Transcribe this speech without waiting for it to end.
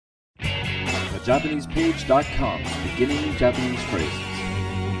JapanesePage.com, beginning Japanese phrases.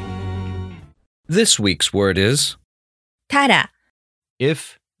 This week's word is たら、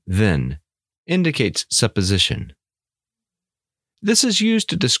 if, then, indicates supposition. This is used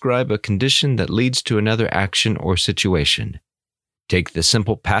to describe a condition that leads to another action or situation. Take the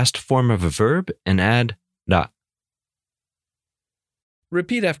simple past form of a verb and add ra.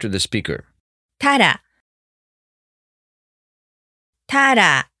 Repeat after the speaker. たら、た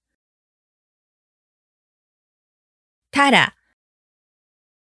ら、たら。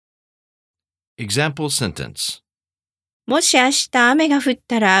Example sentence. もし明日雨が降っ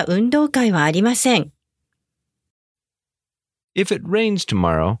たら運動会はありません。If it rains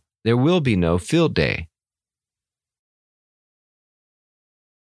tomorrow, there will be no field day.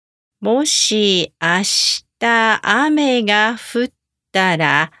 もし明日雨が降った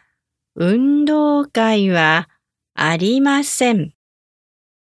ら運動会はありません。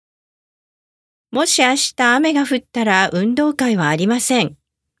もし明日雨が降ったら運動会はありません。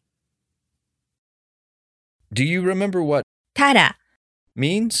Do you remember what たら、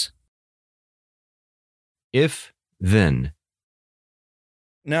 means? If, then.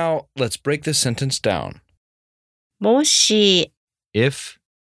 Now, let's break this sentence down. もし If,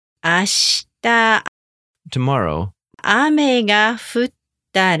 明日 tomorrow, 雨が降っ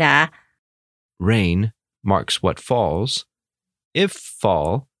たら rain marks what falls. If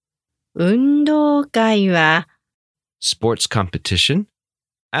fall, 運動会は sports competition.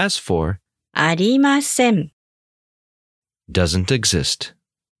 As for, ありません。doesn't exist.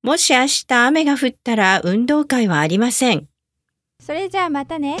 もし明日雨が降ったら運動会はありません。それじゃあま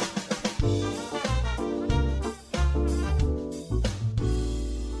たね。